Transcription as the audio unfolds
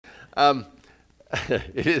Um,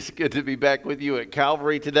 it is good to be back with you at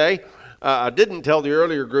Calvary today. I didn't tell the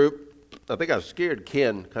earlier group. I think I scared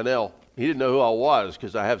Ken Connell. He didn't know who I was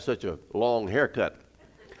because I have such a long haircut.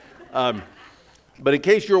 But in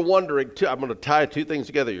case you're wondering, I'm going to tie two things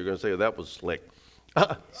together. You're going to say, oh, that was slick.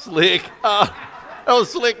 Slick. That was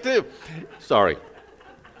slick too. Sorry.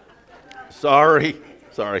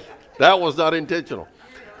 That was not intentional.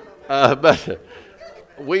 But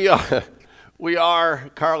we are,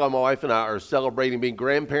 Carla, my wife, and I are celebrating being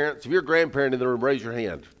grandparents. If you're a grandparent in the room, raise your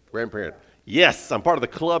hand. Grandparent. Yes, I'm part of the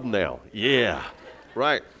club now. Yeah,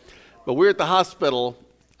 right. But we're at the hospital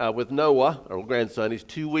with Noah, our grandson. He's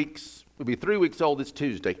 2 weeks, he'll be 3 weeks old this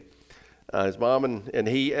Tuesday. His mom and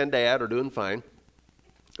he and dad are doing fine.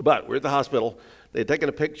 But we're at the hospital. They had taken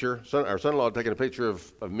a picture, our son-in-law had taken a picture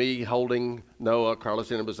of me holding Noah, Carla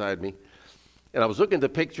sitting beside me. And I was looking at the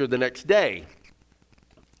picture the next day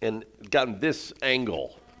and gotten this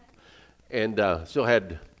angle. And still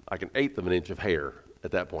had like 1/8 of an inch of hair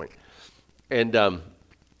at that point. And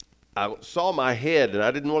I saw my head, and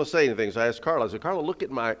I didn't want to say anything, so I asked Carla. I said, Carla, look at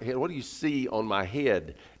my head. What do you see on my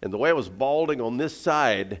head? And the way I was balding on this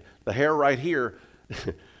side, the hair right here,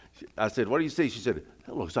 I said, what do you see? She said,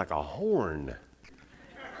 that looks like a horn.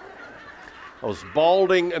 I was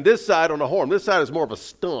balding, and this side on a horn. This side is more of a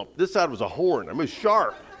stump. This side was a horn. I mean,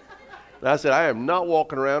 sharp. And I said, I am not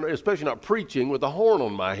walking around, especially not preaching, with a horn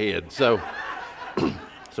on my head. So,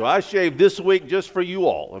 so I shaved this week just for you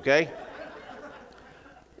all, okay?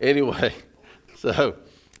 Anyway, so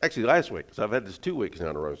actually last week, so I've had this 2 weeks now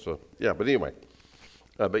in a row. So yeah, but anyway,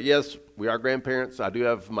 but yes, we are grandparents. I do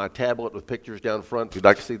have my tablet with pictures down front. If you'd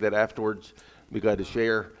like to see that afterwards, I'd be glad to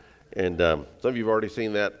share. And some of you have already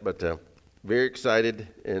seen that, but very excited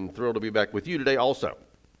and thrilled to be back with you today also.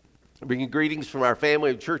 Bringing greetings from our family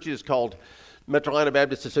of churches called Mecklenburg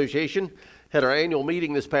Baptist Association. Had our annual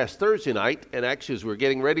meeting this past Thursday night, and actually as we were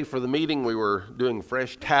getting ready for the meeting, we were doing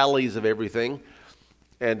fresh tallies of everything.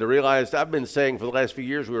 And to realize, I've been saying for the last few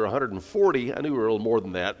years we were 140. I knew we were a little more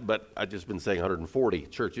than that, but I've just been saying 140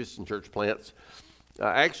 churches and church plants.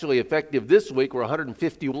 Actually, effective this week, we're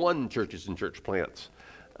 151 churches and church plants.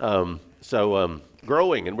 So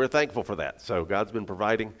growing, and we're thankful for that. So God's been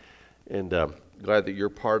providing, and glad that you're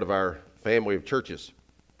part of our family of churches.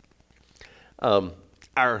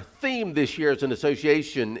 Our theme this year as an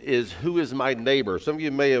association is Who is My Neighbor? Some of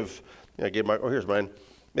you may have, here's mine.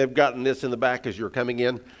 May have gotten this in the back as you're coming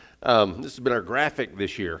in. This has been our graphic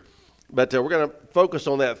this year. But we're going to focus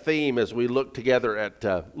on that theme as we look together at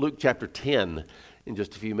Luke chapter 10 in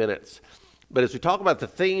just a few minutes. But as we talk about the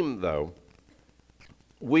theme, though,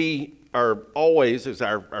 we are always, as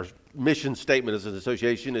our mission statement as an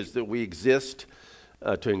association, is that we exist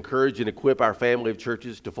to encourage and equip our family of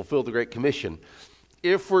churches to fulfill the Great Commission.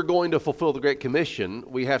 If we're going to fulfill the Great Commission,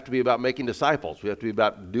 we have to be about making disciples. We have to be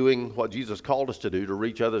about doing what Jesus called us to do to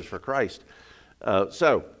reach others for Christ.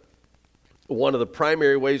 So one of the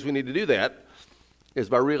primary ways we need to do that is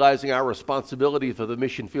by realizing our responsibility for the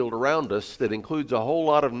mission field around us that includes a whole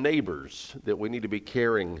lot of neighbors that we need to be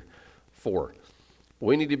caring for.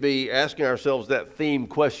 We need to be asking ourselves that theme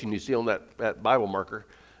question you see on that Bible marker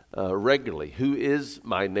regularly. Who is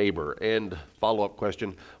my neighbor? And follow-up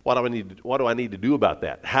question, what do I need to do about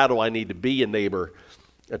that? How do I need to be a neighbor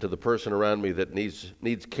to the person around me that needs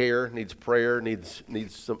care, needs prayer, needs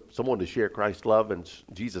someone to share Christ's love and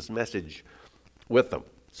Jesus' message with them?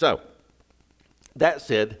 So, that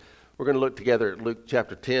said, we're going to look together at Luke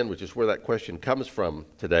chapter 10, which is where that question comes from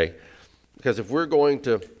today. Because if we're going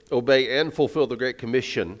to obey and fulfill the Great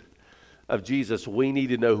Commission of Jesus, we need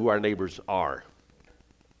to know who our neighbors are.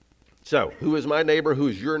 So, who is my neighbor? Who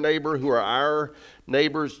is your neighbor? Who are our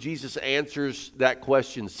neighbors? Jesus answers that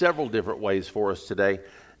question several different ways for us today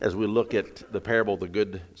as we look at the parable of the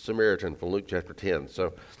Good Samaritan from Luke chapter 10.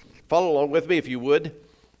 So, follow along with me if you would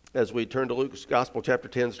as we turn to Luke's Gospel chapter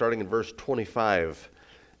 10 starting in verse 25.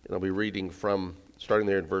 And I'll be reading from starting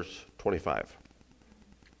there in verse 25,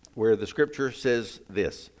 where the scripture says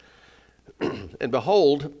this. And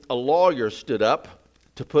behold, a lawyer stood up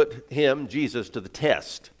to put him, Jesus, to the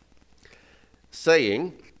test,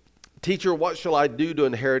 saying, Teacher, what shall I do to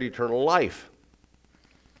inherit eternal life?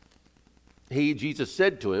 He, Jesus,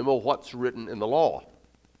 said to him, Well, what's written in the law?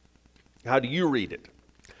 How do you read it?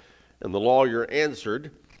 And the lawyer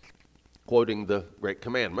answered, quoting the great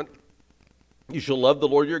commandment, You shall love the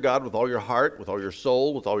Lord your God with all your heart, with all your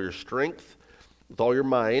soul, with all your strength, with all your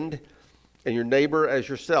mind, and your neighbor as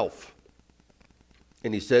yourself.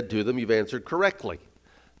 And he said to them, You've answered correctly.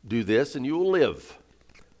 Do this and you will live.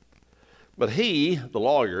 But he, the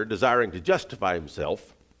lawyer, desiring to justify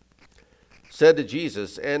himself, said to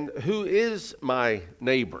Jesus, And who is my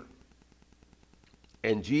neighbor?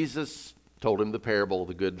 And Jesus told him the parable of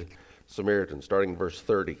the Good Samaritan, starting in verse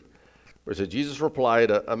 30, where it says, Jesus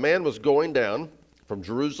replied, a man was going down from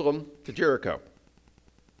Jerusalem to Jericho.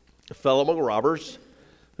 He fell among robbers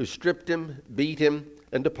who stripped him, beat him,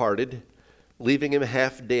 and departed, leaving him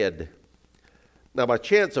half dead. Now by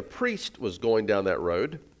chance a priest was going down that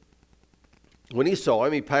road. When he saw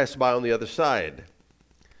him, he passed by on the other side.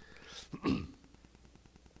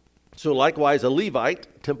 So likewise a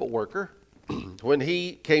Levite, temple worker, when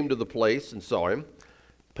he came to the place and saw him,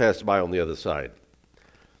 passed by on the other side.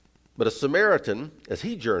 But a Samaritan, as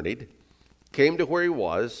he journeyed, came to where he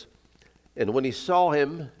was, and when he saw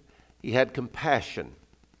him, he had compassion.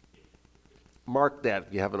 Mark that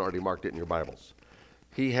if you haven't already marked it in your Bibles.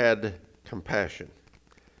 He had compassion.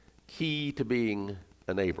 Key to being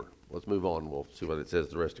a neighbor. Let's move on. We'll see what it says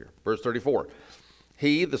the rest here. Verse 34.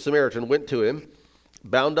 He, the Samaritan, went to him,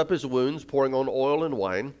 bound up his wounds, pouring on oil and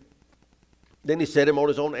wine. Then he set him on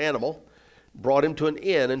his own animal, brought him to an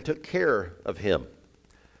inn, and took care of him.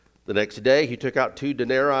 The next day he took out 2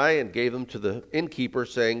 denarii and gave them to the innkeeper,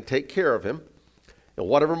 saying, take care of him, and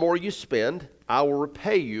whatever more you spend, I will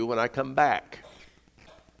repay you when I come back.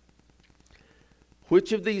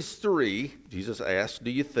 Which of these 3, Jesus asked,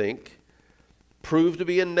 do you think, proved to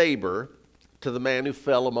be a neighbor to the man who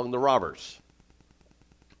fell among the robbers?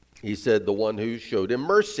 He said, the one who showed him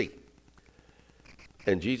mercy.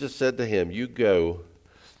 And Jesus said to him, you go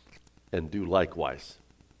and do likewise.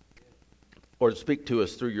 Lord, speak to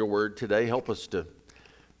us through your word today. Help us to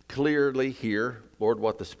clearly hear, Lord,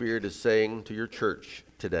 what the Spirit is saying to your church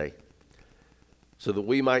today, so that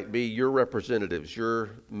we might be your representatives,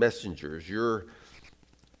 your messengers, your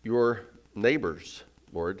neighbors,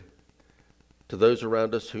 Lord, to those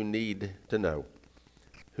around us who need to know,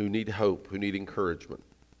 who need hope, who need encouragement.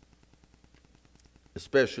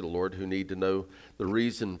 Especially, Lord, who need to know the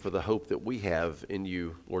reason for the hope that we have in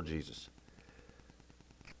you, Lord Jesus.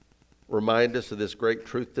 Remind us of this great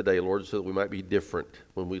truth today, Lord, so that we might be different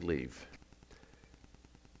when we leave.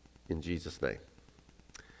 In Jesus' name.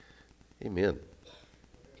 Amen.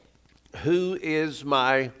 Who is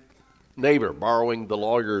my neighbor? Borrowing the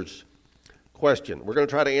lawyer's question. We're going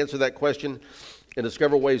to try to answer that question and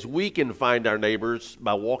discover ways we can find our neighbors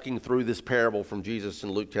by walking through this parable from Jesus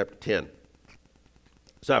in Luke chapter 10.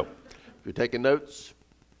 So, if you're taking notes,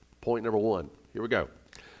 point number 1. Here we go.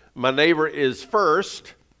 My neighbor is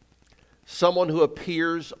first someone who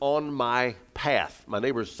appears on my path. My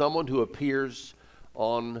neighbor is someone who appears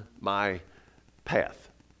on my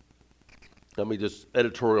path. Let me just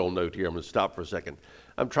editorial note here. I'm going to stop for a second.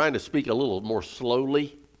 I'm trying to speak a little more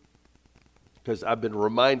slowly because I've been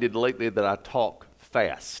reminded lately that I talk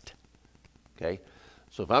fast. Okay?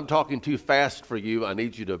 So if I'm talking too fast for you, I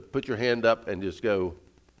need you to put your hand up and just go,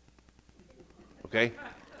 okay?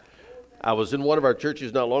 I was in one of our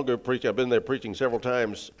churches not long ago preaching. I've been there preaching several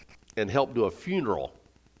times and helped do a funeral.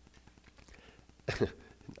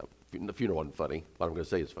 The funeral wasn't funny. What I'm going to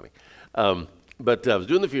say is funny. But I was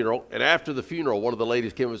doing the funeral, and after the funeral, one of the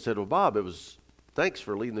ladies came and said, well, Bob, thanks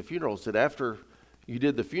for leading the funeral. I said, after you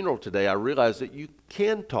did the funeral today, I realized that you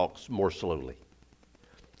can talk more slowly.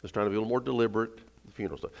 I was trying to be a little more deliberate. The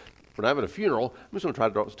funeral stuff. When I'm having a funeral, I'm just going to try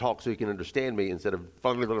to talk so you can understand me instead of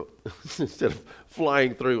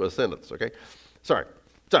flying through a sentence, okay? Sorry.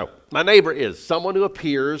 So, my neighbor is someone who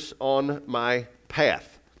appears on my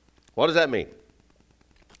path. What does that mean?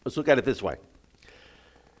 Let's look at it this way.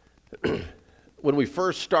 When we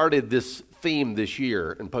first started this theme this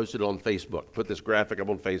year and posted it on Facebook, put this graphic up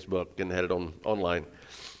on Facebook and had it online,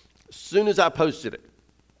 as soon as I posted it,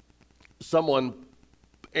 someone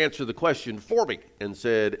answered the question for me and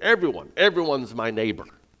said, everyone's my neighbor.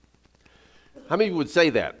 How many of you would say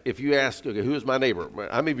that if you ask, okay, who is my neighbor?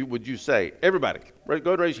 How many of you would you say, everybody? Go ahead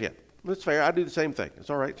and raise your hand. That's fair. I do the same thing. It's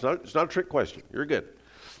all right. It's not a trick question. You're good.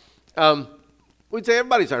 We'd say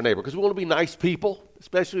everybody's our neighbor because we want to be nice people,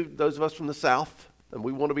 especially those of us from the South, and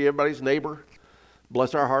we want to be everybody's neighbor.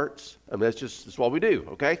 Bless our hearts. I mean, that's what we do,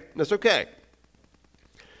 okay? That's okay.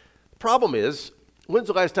 The problem is, when's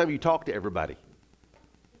the last time you talked to everybody?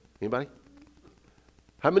 Anybody?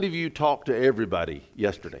 How many of you talked to everybody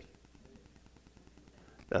yesterday?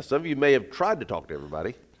 Now, some of you may have tried to talk to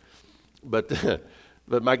everybody, but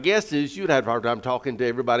my guess is you'd have a hard time talking to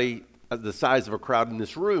everybody the size of a crowd in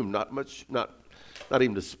this room. Not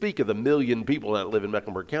even to speak of the 1 million people that live in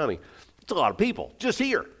Mecklenburg County. It's a lot of people just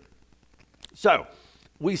here. So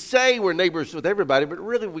we say we're neighbors with everybody, but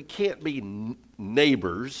really we can't be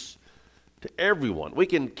neighbors to everyone. We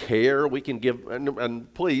can care, we can give,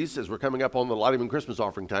 and please, as we're coming up on the Lighting and Christmas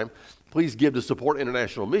offering time, please give to support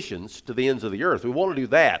international missions to the ends of the earth. We want to do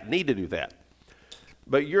that, need to do that.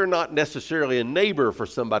 but you're not necessarily a neighbor for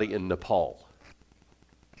somebody in Nepal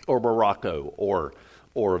or Morocco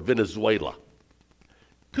or Venezuela.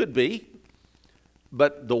 Could be.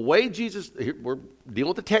 But the way Jesus, we're dealing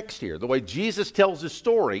with the text here, the way Jesus tells his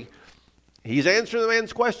story, he's answering the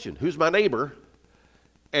man's question, who's my neighbor?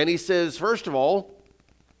 And he says, first of all,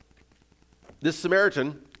 this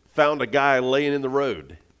Samaritan found a guy laying in the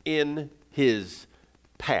road in his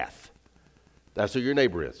path. That's who your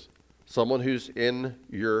neighbor is. Someone who's in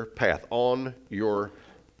your path, on your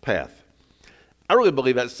path. I really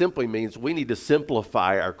believe that simply means we need to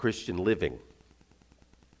simplify our Christian living.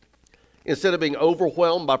 Instead of being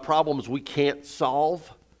overwhelmed by problems we can't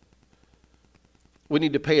solve, we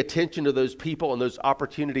need to pay attention to those people and those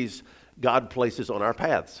opportunities God places on our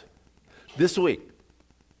paths. This week,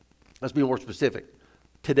 let's be more specific.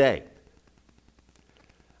 Today.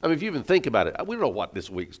 I mean, if you even think about it, we don't know what this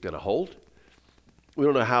week's going to hold. We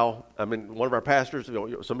don't know how. I mean, one of our pastors,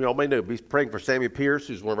 some of y'all may know, he's praying for Sammy Pierce,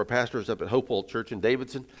 who's one of our pastors up at Hopewell Church in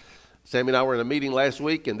Davidson. Sammy and I were in a meeting last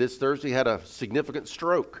week, and this Thursday had a significant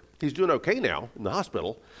stroke. He's doing okay now in the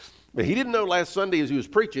hospital, but he didn't know last Sunday as he was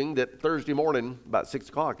preaching that Thursday morning, about 6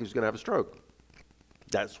 o'clock, he was going to have a stroke.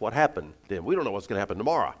 That's what happened then. We don't know what's going to happen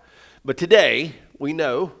tomorrow. But today, we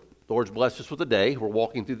know the Lord's blessed us with a day. We're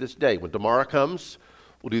walking through this day. When tomorrow comes,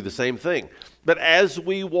 we'll do the same thing. But as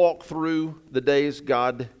we walk through the days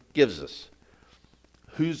God gives us,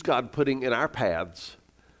 who's God putting in our paths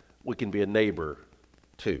we can be a neighbor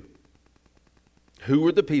to? Who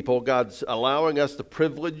are the people God's allowing us the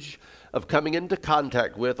privilege of coming into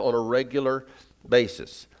contact with on a regular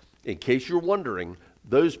basis? In case you're wondering,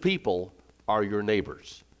 those people are your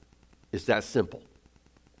neighbors. It's that simple.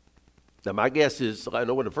 Now, my guess is, I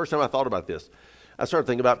know when the first time I thought about this, I started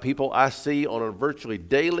thinking about people I see on a virtually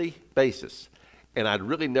daily basis, and I'd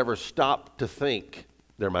really never stop to think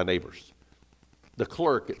they're my neighbors. The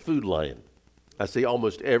clerk at Food Lion, I see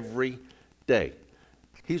almost every day.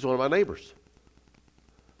 He's one of my neighbors.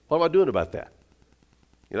 What am I doing about that?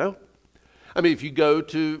 You know? I mean, if you go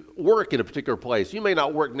to work in a particular place, you may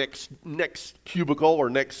not work next cubicle or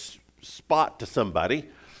next spot to somebody,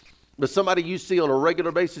 but somebody you see on a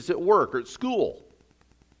regular basis at work or at school.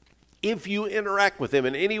 If you interact with them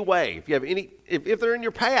in any way, if they're in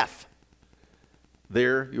your path,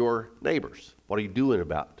 they're your neighbors. What are you doing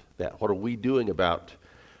about that? What are we doing about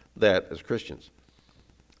that as Christians?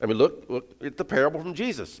 I mean, look at the parable from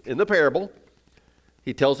Jesus. In the parable,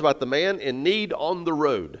 he tells about the man in need on the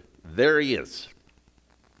road. There he is.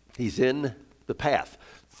 He's in the path.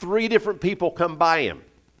 3 different people come by him.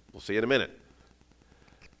 We'll see in a minute.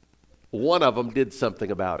 One of them did something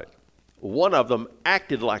about it. One of them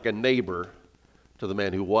acted like a neighbor to the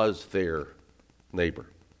man who was their neighbor.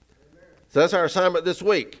 Amen. So that's our assignment this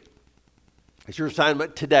week. It's your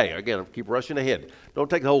assignment today. Again, I'll keep rushing ahead. Don't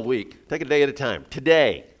take the whole week. Take a day at a time.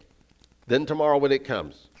 Today. Then tomorrow when it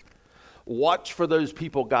comes. Watch for those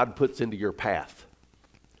people God puts into your path.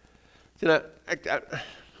 See, now,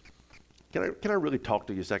 can I really talk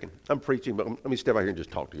to you a second? I'm preaching, but let me step out here and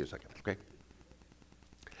just talk to you a second, okay?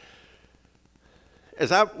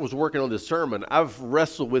 As I was working on this sermon, I've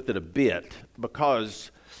wrestled with it a bit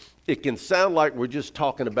because it can sound like we're just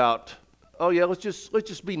talking about, oh yeah, let's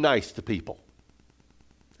just be nice to people.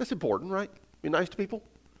 That's important, right? Be nice to people.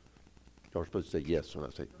 You're supposed to say yes when I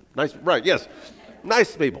say nice, right? Yes,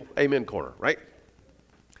 nice to people. Amen corner, right?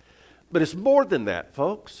 But it's more than that,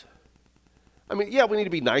 folks. I mean, yeah, we need to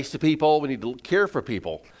be nice to people. We need to care for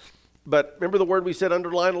people. But remember the word we said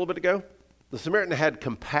underlined a little bit ago? The Samaritan had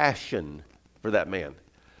compassion for that man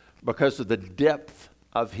because of the depth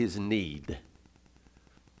of his need.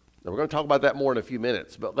 Now, we're going to talk about that more in a few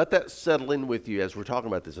minutes, but let that settle in with you as we're talking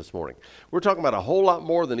about this morning. We're talking about a whole lot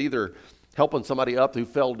more than either helping somebody up who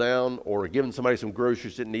fell down or giving somebody some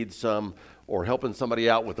groceries that needs some or helping somebody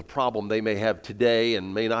out with a problem they may have today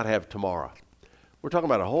and may not have tomorrow. We're talking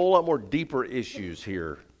about a whole lot more deeper issues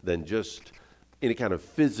here than just any kind of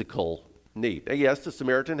physical need. Now, yes, the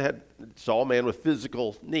Samaritan saw a man with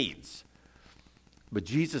physical needs, but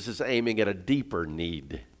Jesus is aiming at a deeper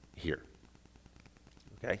need here.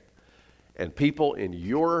 Okay? And people in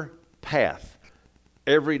your path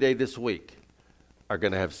every day this week are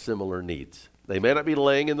going to have similar needs. They may not be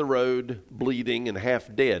laying in the road, bleeding and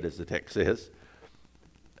half dead, as the text says,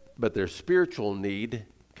 but their spiritual need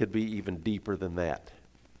could be even deeper than that.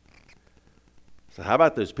 So how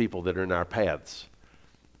about those people that are in our paths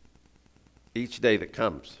each day that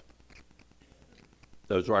comes?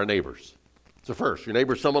 Those are our neighbors. So first, your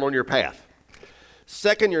neighbor is someone on your path.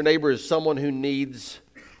 Second, your neighbor is someone who needs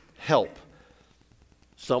help.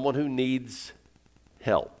 Someone who needs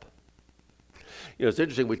help. It's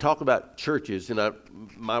interesting. We talk about churches, and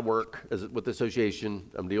my work with the association,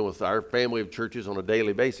 I'm dealing with our family of churches on a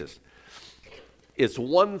daily basis. It's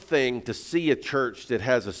one thing to see a church that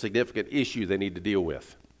has a significant issue they need to deal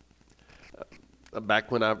with.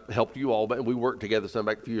 Back when I helped you all, we worked together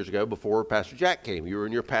back a few years ago before Pastor Jack came. You were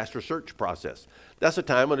in your pastor search process. That's a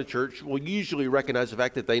time when a church will usually recognize the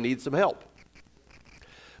fact that they need some help.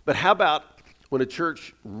 But how about when a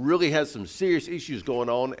church really has some serious issues going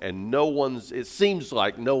on and it seems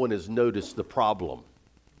like no one has noticed the problem?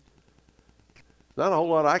 Not a whole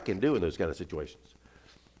lot I can do in those kind of situations.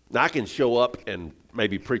 Now, I can show up and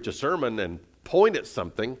maybe preach a sermon and point at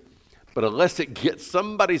something, but unless it gets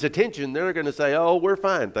somebody's attention, they're going to say, oh, we're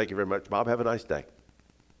fine. Thank you very much, Bob. Have a nice day.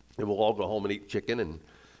 And we'll all go home and eat chicken and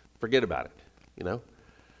forget about it,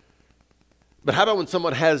 But how about when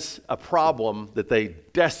someone has a problem that they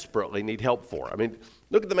desperately need help for? I mean,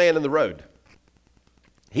 look at the man in the road.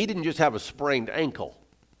 He didn't just have a sprained ankle,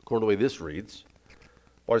 according to the way this reads.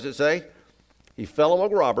 What does it say? He fell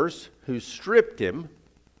among robbers who stripped him.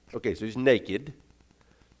 Okay, so he's naked.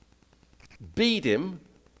 Beat him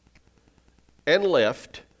and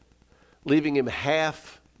left, leaving him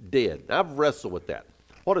half dead. Now, I've wrestled with that.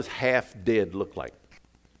 What does half dead look like?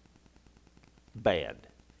 Bad,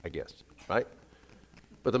 I guess, right?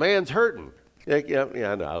 But the man's hurting. Yeah,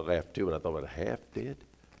 I know. I laughed too when I thought about half dead,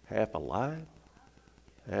 half alive,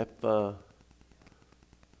 half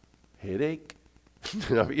headache.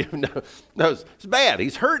 No, it's bad.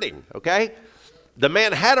 He's hurting, okay? The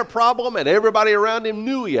man had a problem, and everybody around him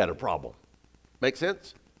knew he had a problem. Make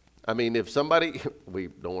sense? I mean, if somebody, we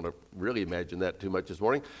don't want to really imagine that too much this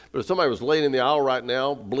morning, but if somebody was laying in the aisle right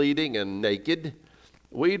now, bleeding and naked,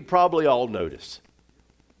 we'd probably all notice.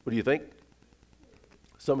 What do you think?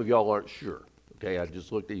 Some of y'all aren't sure. Okay, I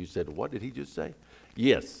just looked at you and said, what did he just say?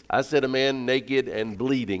 Yes, I said a man naked and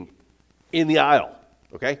bleeding in the aisle.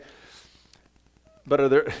 Okay?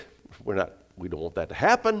 But we don't want that to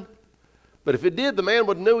happen. But if it did, the man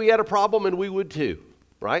would know he had a problem and we would too,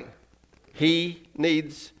 right? He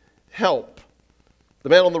needs help. The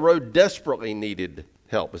man on the road desperately needed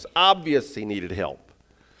help. It's obvious he needed help.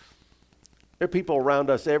 There are people around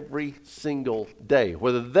us every single day.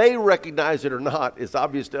 Whether they recognize it or not, it's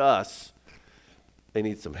obvious to us they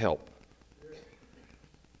need some help.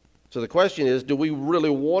 So the question is, do we really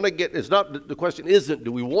want to get, the question isn't,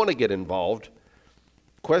 do we want to get involved?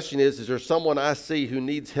 The question is there someone I see who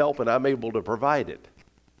needs help and I'm able to provide it?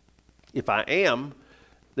 If I am,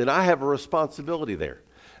 then I have a responsibility there.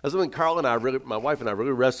 That's something my wife and I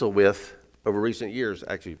really wrestle with over recent years.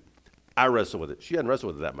 Actually, I wrestle with it. She hasn't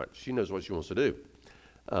wrestled with it that much. She knows what she wants to do.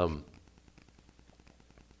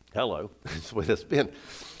 Hello. That's the way that's been.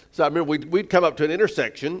 So I remember we'd come up to an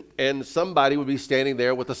intersection and somebody would be standing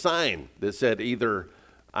there with a sign that said either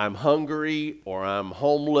I'm hungry or I'm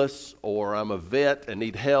homeless or I'm a vet and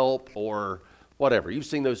need help or whatever. You've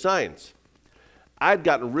seen those signs. I'd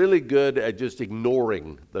gotten really good at just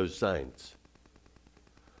ignoring those signs.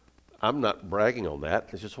 I'm not bragging on that.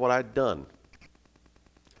 It's just what I'd done.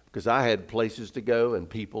 Because I had places to go and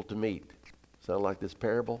people to meet. Sound like this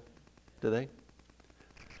parable today?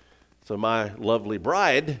 So my lovely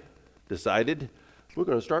bride decided we're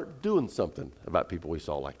going to start doing something about people we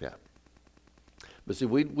saw like that. But see,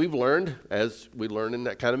 we've learned, as we learn in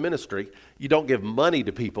that kind of ministry, you don't give money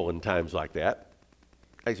to people in times like that.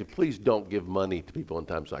 Actually, please don't give money to people in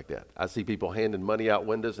times like that. I see people handing money out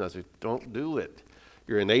windows, and I say, don't do it.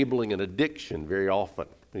 You're enabling an addiction very often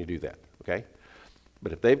when you do that, okay?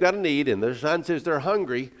 But if they've got a need and their sign says they're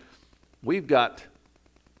hungry, we've got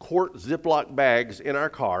quart Ziploc bags in our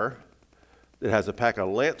car that has a pack of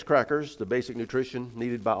Lance crackers, the basic nutrition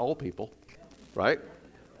needed by all people, right?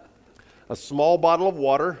 A small bottle of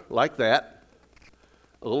water like that,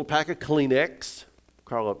 a little pack of Kleenex.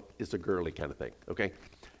 Carla, it's a girly kind of thing, okay?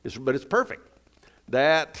 But it's perfect.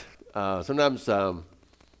 That, sometimes some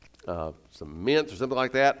mints or something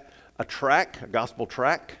like that, a gospel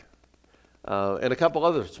tract, and a couple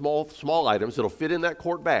other small items that'll fit in that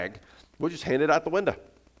quart bag. We'll just hand it out the window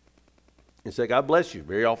and say, God bless you.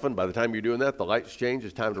 Very often, by the time you're doing that, the lights change.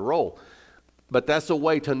 It's time to roll. But that's a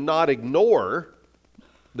way to not ignore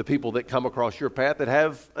the people that come across your path that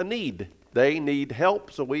have a need. They need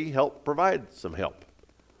help, so we help provide some help.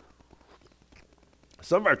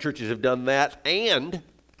 Some of our churches have done that and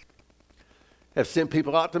have sent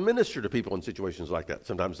people out to minister to people in situations like that.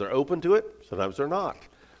 Sometimes they're open to it, sometimes they're not.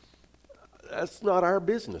 That's not our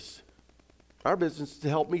business. Our business is to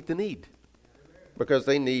help meet the need because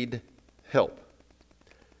they need help.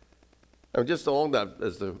 And just along that,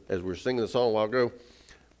 as we were singing the song a while ago,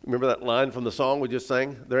 remember that line from the song we just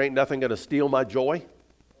sang? There ain't nothing going to steal my joy.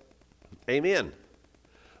 Amen.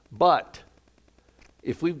 But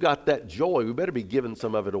if we've got that joy, we better be giving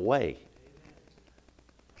some of it away.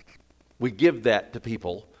 We give that to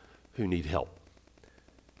people who need help,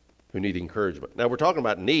 who need encouragement. Now, we're talking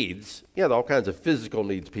about needs. Yeah, all kinds of physical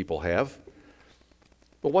needs people have.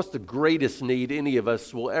 But what's the greatest need any of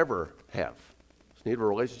us will ever have? It's need of a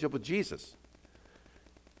relationship with Jesus.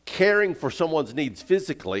 Caring for someone's needs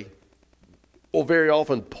physically will very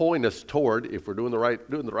often point us toward, if we're doing the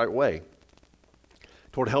right way,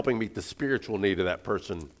 toward helping meet the spiritual need of that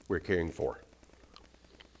person we're caring for.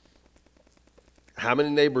 How many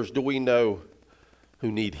neighbors do we know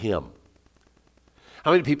who need him?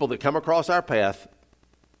 How many people that come across our path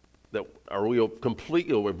that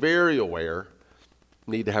we're very aware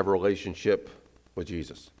need to have a relationship with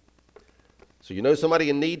Jesus? So you know somebody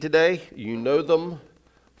in need today, you know them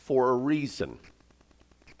for a reason.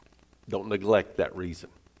 Don't neglect that reason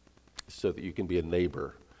so that you can be a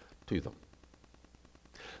neighbor to them.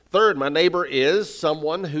 Third, my neighbor is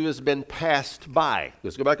someone who has been passed by.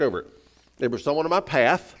 Let's go back over it. Neighbor, someone in my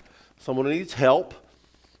path, someone who needs help.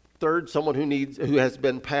 Third, someone who has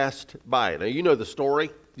been passed by. Now, you know the story,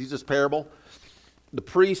 Jesus' parable. The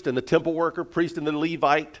priest and the temple worker, priest and the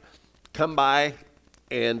Levite, come by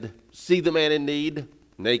and see the man in need,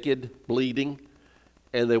 naked, bleeding,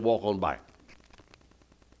 and they walk on by.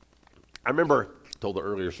 I remember, told the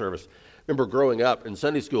earlier service, growing up in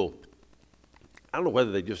Sunday school. I don't know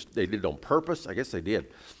whether they did it on purpose. I guess they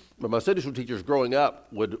did. But my Sunday school teachers growing up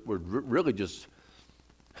would really just,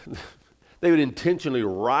 they would intentionally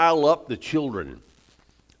rile up the children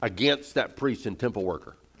against that priest and temple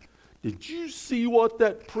worker. Did you see what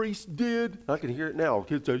that priest did? I can hear it now.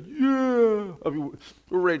 Kids say, yeah. I mean,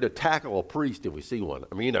 we're ready to tackle a priest if we see one.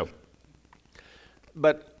 I mean, you know.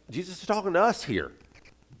 But Jesus is talking to us here.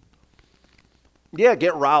 Yeah,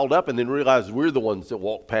 get riled up and then realize we're the ones that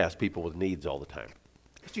walk past people with needs all the time.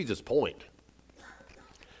 That's Jesus' point.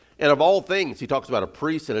 And of all things, he talks about a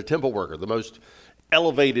priest and a temple worker, the most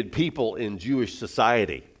elevated people in Jewish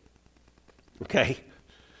society. Okay?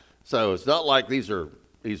 So it's not like these are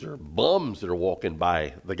bums that are walking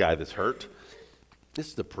by the guy that's hurt. This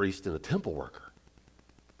is the priest and the temple worker.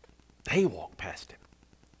 They walk past him.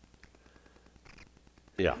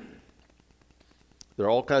 Yeah. There are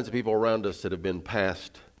all kinds of people around us that have been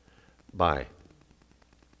passed by.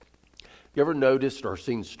 You ever noticed or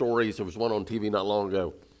seen stories? There was one on TV not long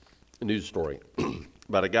ago, a news story,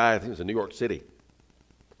 about a guy, I think it was in New York City,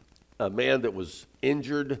 a man that was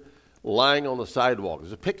injured lying on the sidewalk.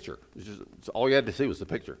 There's a picture. All you had to see was the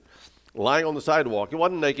picture. Lying on the sidewalk. He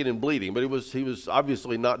wasn't naked and bleeding, but he was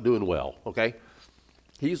obviously not doing well, okay?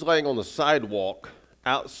 He's laying on the sidewalk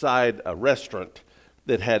outside a restaurant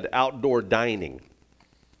that had outdoor dining.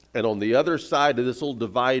 And on the other side of this little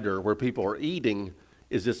divider where people are eating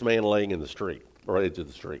is this man laying in the street, or edge of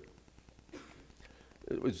the street.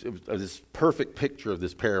 It was this perfect picture of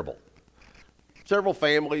this parable. Several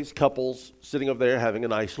families, couples, sitting over there having a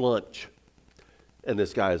nice lunch. And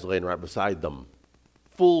this guy is laying right beside them,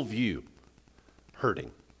 full view,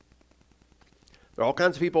 hurting. There are all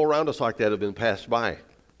kinds of people around us like that who have been passed by.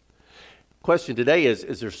 Question today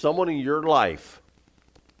is there someone in your life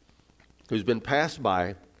who's been passed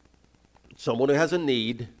by, someone who has a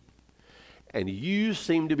need, and you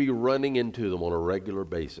seem to be running into them on a regular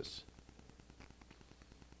basis?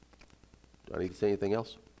 Do I need to say anything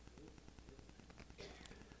else?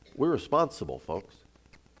 We're responsible, folks.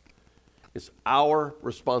 It's our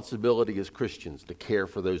responsibility as Christians to care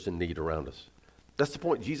for those in need around us. That's the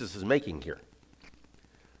point Jesus is making here.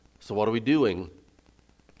 So what are we doing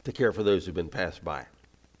to care for those who've been passed by?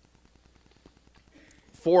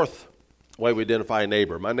 Fourth way we identify a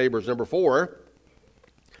neighbor. My neighbor is number 4,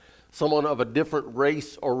 someone of a different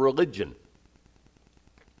race or religion.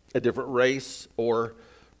 A different race or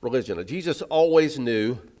religion. Now, Jesus always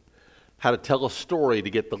knew how to tell a story to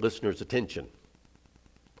get the listener's attention.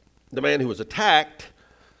 The man who was attacked,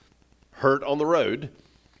 hurt on the road,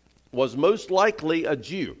 was most likely a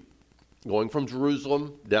Jew going from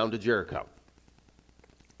Jerusalem down to Jericho.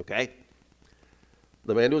 Okay?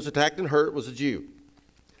 The man who was attacked and hurt was a Jew.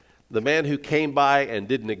 The man who came by and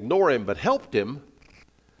didn't ignore him but helped him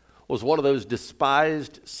was one of those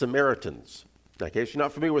despised Samaritans. Now, in case you're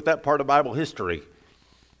not familiar with that part of Bible history,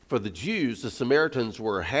 for the Jews, the Samaritans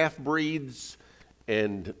were half-breeds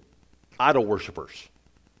and idol worshipers.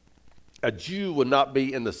 A Jew would not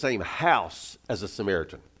be in the same house as a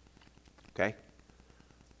Samaritan. Okay?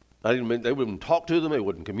 They wouldn't talk to them. They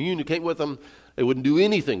wouldn't communicate with them. They wouldn't do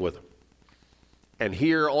anything with them. And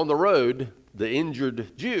here on the road, the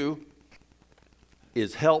injured Jew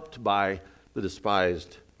is helped by the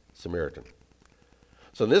despised Samaritan.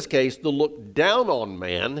 So in this case, the look down on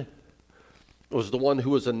man was the one who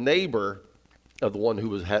was a neighbor of the one who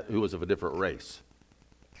was of a different race.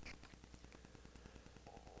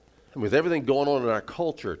 And with everything going on in our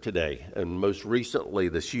culture today, and most recently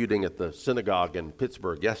the shooting at the synagogue in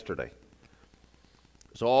Pittsburgh yesterday,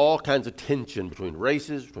 there's all kinds of tension between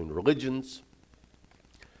races, between religions.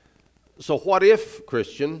 So what if,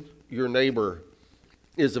 Christian, your neighbor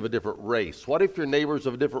is of a different race? What if your neighbor is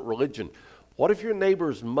of a different religion? What if your neighbor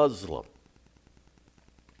is Muslim?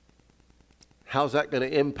 How's that going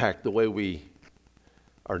to impact the way we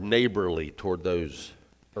are neighborly toward those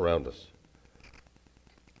around us?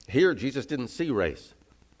 Here, Jesus didn't see race.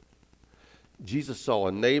 Jesus saw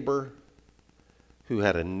a neighbor who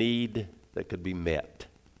had a need that could be met.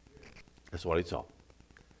 That's what he saw.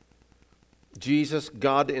 Jesus,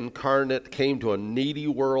 God incarnate, came to a needy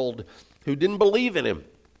world who didn't believe in him.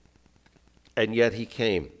 And yet he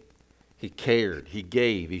came. He cared. He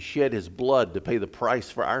gave. He shed his blood to pay the price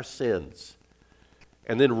for our sins.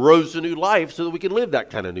 And then rose to new life so that we can live that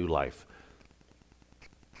kind of new life.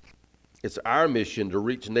 It's our mission to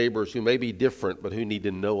reach neighbors who may be different, but who need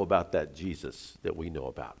to know about that Jesus that we know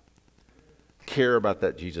about. Care about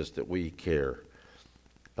that Jesus that we care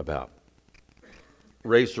about.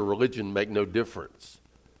 Race or religion make no difference.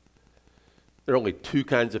 There are only two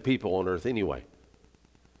kinds of people on earth anyway.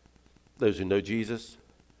 Those who know Jesus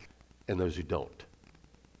and those who don't.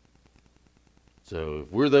 So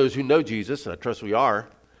if we're those who know Jesus, and I trust we are,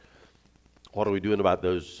 what are we doing about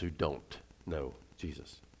those who don't know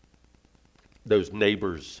Jesus? Those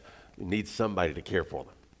neighbors who need somebody to care for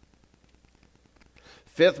them.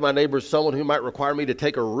 Fifth, my neighbor is someone who might require me to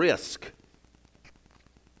take a risk.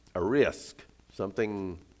 A risk.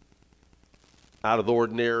 Something out of the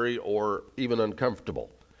ordinary or even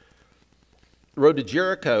uncomfortable. The road to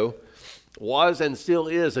Jericho was and still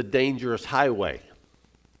is a dangerous highway.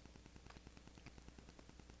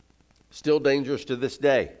 Still dangerous to this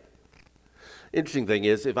day. Interesting thing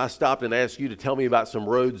is, if I stopped and asked you to tell me about some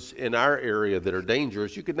roads in our area that are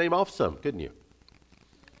dangerous, you could name off some, couldn't you?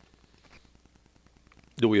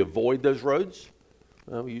 Do we avoid those roads?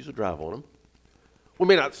 Well, we usually drive on them. We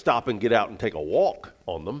may not stop and get out and take a walk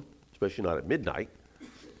on them, especially not at midnight,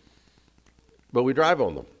 but we drive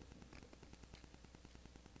on them.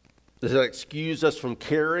 Does that excuse us from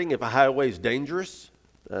caring if a highway is dangerous?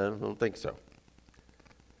 I don't think so.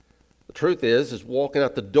 The truth is walking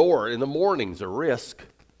out the door in the morning is a risk.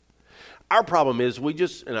 Our problem is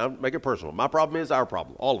and I'll make it personal, my problem is our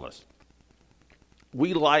problem, all of us.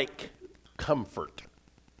 We like comfort,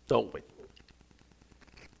 don't we?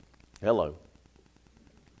 Hello.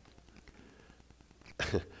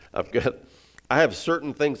 I have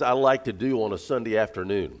certain things I like to do on a Sunday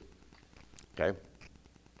afternoon. Okay?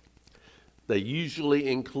 They usually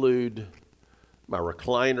include my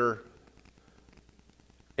recliner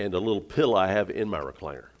and a little pillow I have in my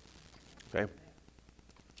recliner. Okay?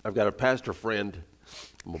 I've got a pastor friend.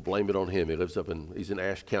 I'm going to blame it on him. He's in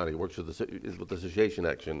Ashe County. He works with the Association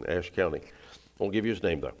Action in Ashe County. I won't give you his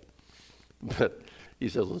name, though. But he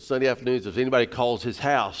says on Sunday afternoons, if anybody calls his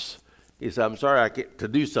house, he said, I'm sorry, I can't, to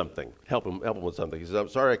do something, help him with something. He says, I'm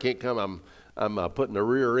sorry I can't come. I'm putting a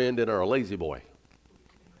rear end in our lazy boy.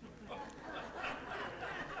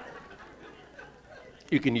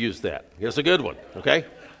 You can use that. It's a good one, okay?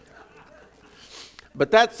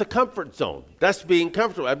 But that's the comfort zone. That's being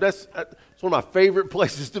comfortable. It's one of my favorite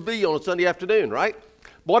places to be on a Sunday afternoon, right?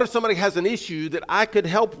 But what if somebody has an issue that I could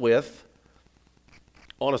help with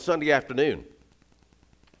on a Sunday afternoon?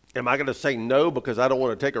 Am I going to say no because I don't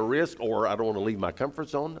want to take a risk or I don't want to leave my comfort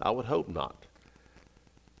zone? I would hope not.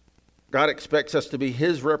 God expects us to be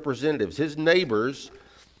his representatives, his neighbors,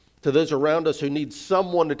 to those around us who need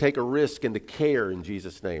someone to take a risk and to care in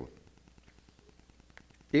Jesus' name.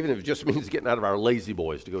 Even if it just means getting out of our lazy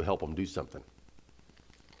boys to go help them do something.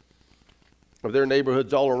 If there are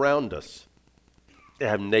neighborhoods all around us that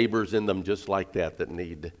have neighbors in them just like that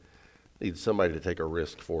need somebody to take a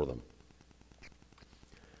risk for them.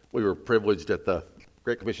 We were privileged at the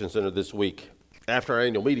Great Commission Center this week. After our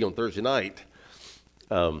annual meeting on Thursday night,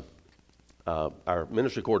 our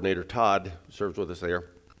ministry coordinator, Todd, who serves with us there,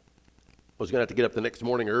 was going to have to get up the next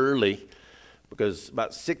morning early because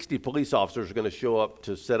about 60 police officers are going to show up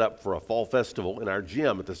to set up for a fall festival in our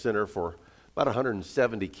gym at the center for about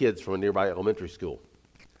 170 kids from a nearby elementary school.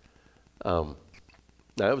 Now,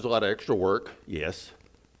 it was a lot of extra work, yes,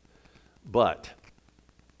 but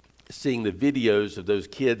seeing the videos of those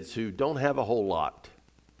kids who don't have a whole lot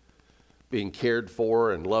being cared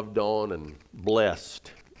for and loved on and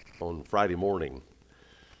blessed on Friday morning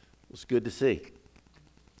was good to see.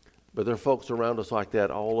 But there are folks around us like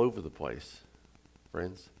that all over the place.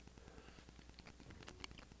 friends.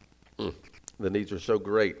 The needs are so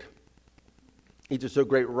great. Needs are so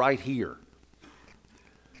great right here.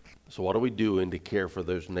 So what are we doing to care for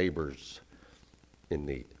those neighbors in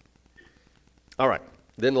need? All right,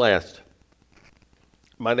 then last,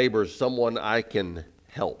 my neighbor is someone I can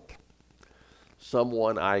help.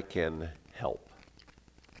 Someone I can help.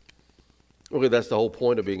 Really, that's the whole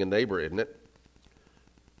point of being a neighbor, isn't it?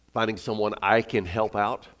 Finding someone I can help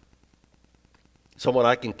out. Someone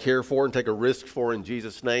I can care for and take a risk for in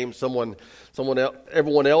Jesus' name. Someone else,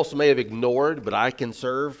 everyone else may have ignored, but I can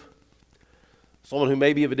serve. Someone who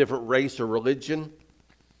may be of a different race or religion,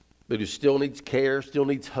 but who still needs care, still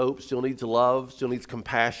needs hope, still needs love, still needs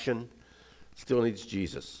compassion, still needs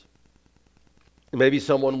Jesus. It may be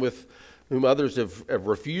someone with whom others have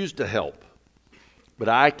refused to help, but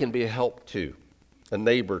I can be a help to, a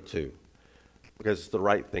neighbor to, because it's the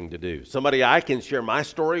right thing to do. Somebody I can share my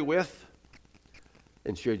story with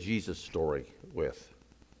and share Jesus' story with.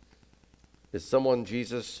 Is someone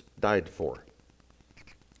Jesus died for.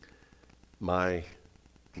 My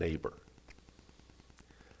neighbor.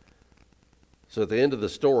 So at the end of the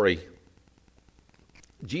story,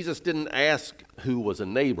 Jesus didn't ask who was a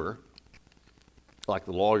neighbor like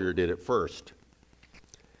the lawyer did at first.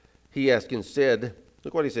 He asked instead,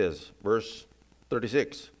 look what he says, verse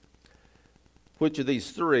 36. Which of these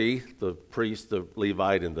three, the priest, the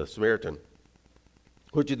Levite, and the Samaritan,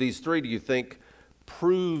 which of these three do you think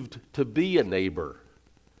proved to be a neighbor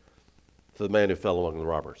to the man who fell among the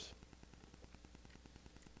robbers?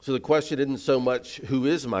 So the question isn't so much who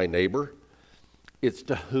is my neighbor, it's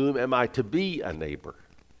to whom am I to be a neighbor?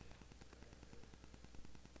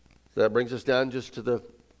 So that brings us down just to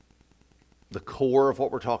the core of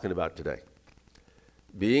what we're talking about today.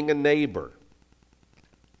 Being a neighbor,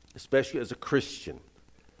 especially as a Christian,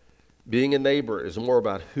 being a neighbor is more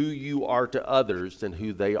about who you are to others than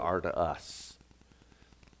who they are to us.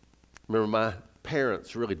 Remember, my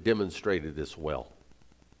parents really demonstrated this well.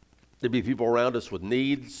 There'd be people around us with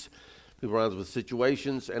needs, people around us with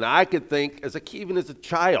situations, and I could think, even as a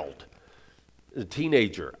child, as a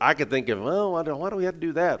teenager, I could think of, why do we have to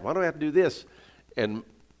do that? Why do we have to do this? And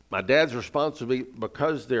my dad's response would be,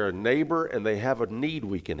 because they're a neighbor and they have a need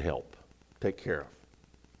we can help, take care of.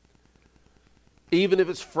 Even if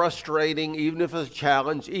it's frustrating, even if it's a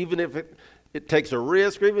challenge, even if it takes a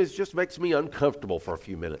risk, or even if it just makes me uncomfortable for a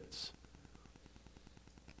few minutes.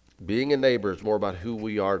 Being a neighbor is more about who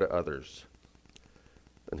we are to others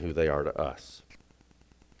than who they are to us.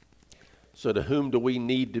 So to whom do we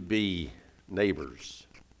need to be neighbors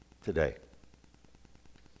today?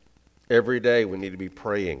 Every day we need to be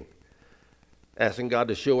praying, asking God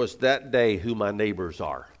to show us that day who my neighbors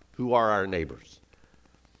are. Who are our neighbors?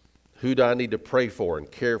 Who do I need to pray for and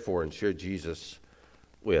care for and share Jesus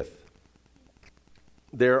with?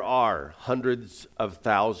 There are hundreds of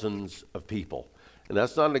thousands of people, and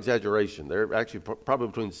that's not an exaggeration. There are actually probably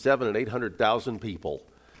between 700,000 and 800,000 people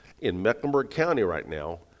in Mecklenburg County right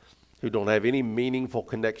now who don't have any meaningful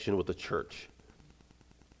connection with the church.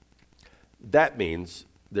 That means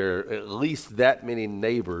there are at least that many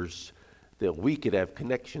neighbors that we could have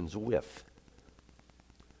connections with.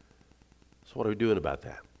 So what are we doing about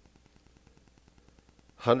that?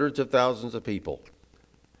 Hundreds of thousands of people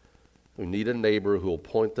who need a neighbor who will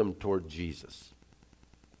point them toward Jesus.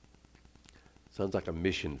 Sounds like a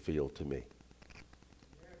mission field to me.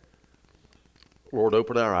 Lord,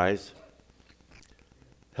 open our eyes.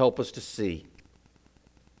 Help us to see.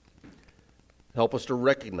 Help us to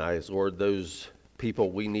recognize, Lord, those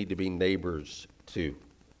people we need to be neighbors to,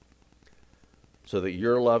 so that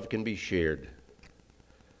your love can be shared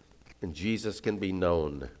and Jesus can be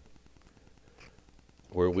known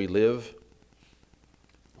where we live,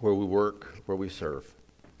 where we work, where we serve.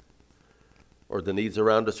 Or the needs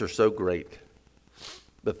around us are so great.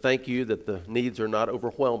 But thank you that the needs are not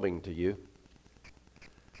overwhelming to you.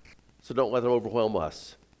 So don't let them overwhelm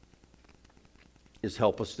us. Just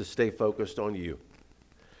help us to stay focused on you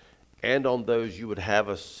and on those you would have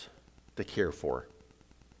us to care for.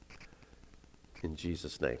 In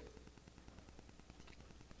Jesus' name.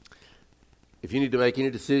 If you need to make any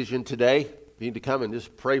decision today, you need to come and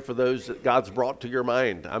just pray for those that God's brought to your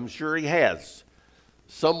mind. I'm sure he has.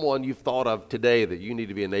 Someone you've thought of today that you need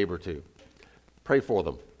to be a neighbor to. Pray for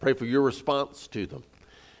them. Pray for your response to them.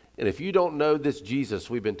 And if you don't know this Jesus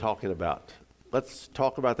we've been talking about, let's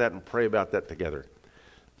talk about that and pray about that together.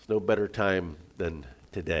 There's no better time than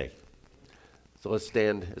today. So let's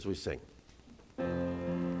stand as we sing.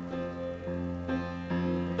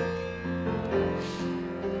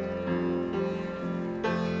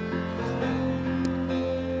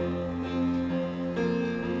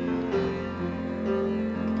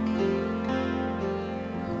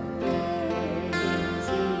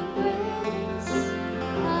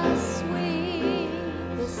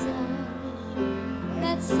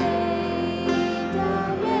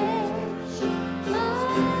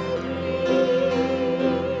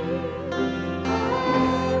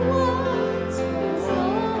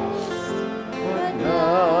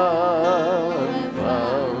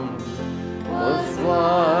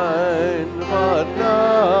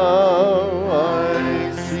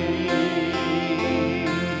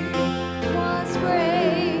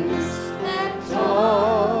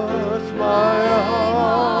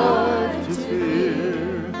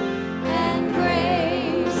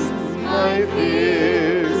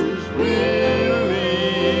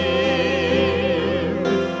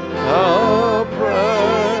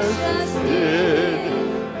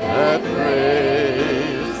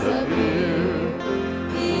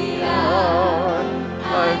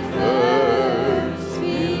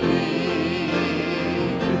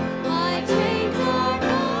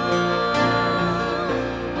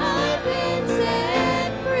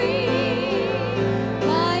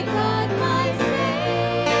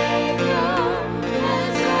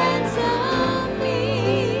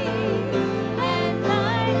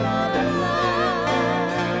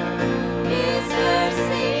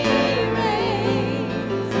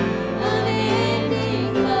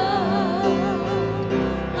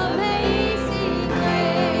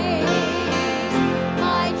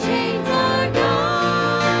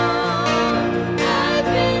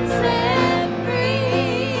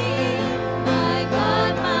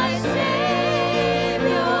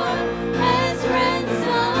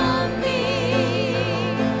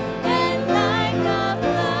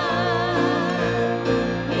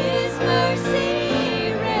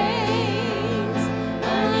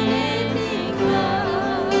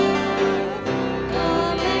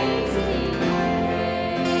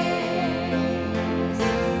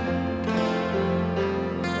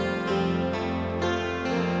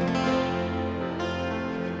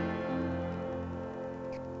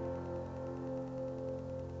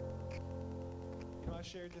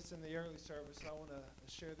 shared this in the early service. I want to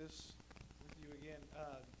share this with you again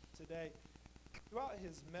today. Throughout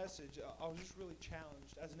his message, I was just really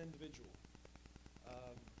challenged as an individual.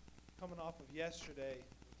 Coming off of yesterday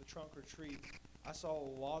with the trunk or treat, I saw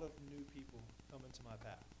a lot of new people come into my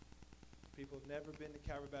path. People have never been to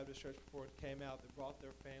Calvary Baptist Church before. It came out. They brought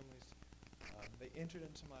their families. They entered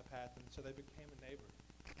into my path, and so they became a neighbor.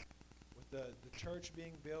 With the church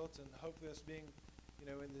being built and hopefully us being,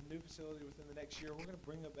 in the new facility within the next year, we're going to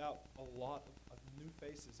bring about a lot of new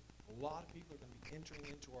faces. A lot of people are going to be entering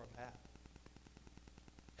into our path.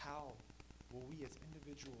 How will we as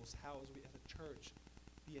individuals, how as we as a church,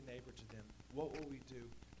 be a neighbor to them? What will we do?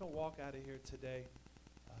 Don't walk out of here today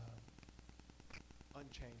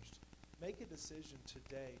unchanged. Make a decision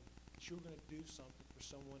today that you're going to do something for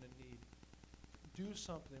someone in need. Do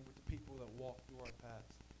something with the people that walk through our paths.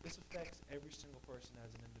 This affects every single person as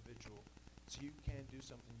an individual. So you can do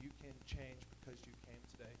something. You can change because you came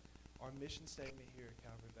today. Our mission statement here at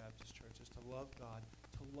Calvary Baptist Church is to love God,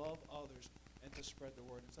 to love others, and to spread the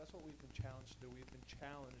word. And so that's what we've been challenged to do. We've been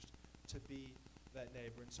challenged to be that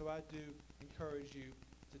neighbor. And so I do encourage you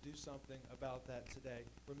to do something about that today.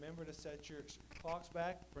 Remember to set your clocks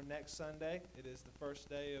back for next Sunday. It is the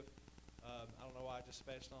first day of, I don't know why I just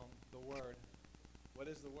spaced on the word.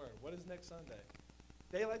 What is the word? What is next Sunday?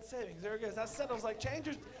 Daylight savings. There it goes. I said, I was like, change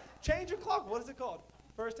your clock. What is it called?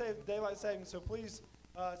 First day of daylight savings. So please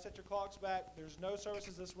set your clocks back. There's no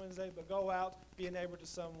services this Wednesday, but go out, be a neighbor to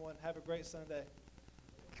someone. Have a great Sunday.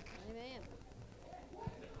 Amen.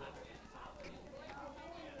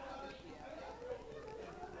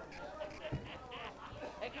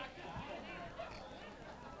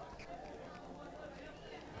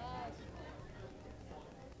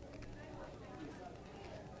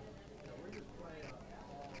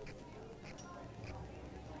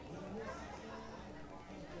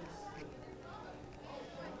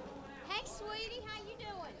 Hey, sweetie, how you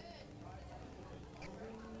doing?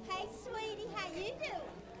 Hey, sweetie, how you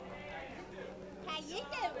doing? How you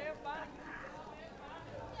doing?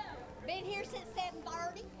 Been here since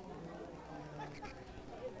 7:30.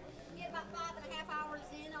 Get about 5.5 hours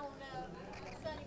in on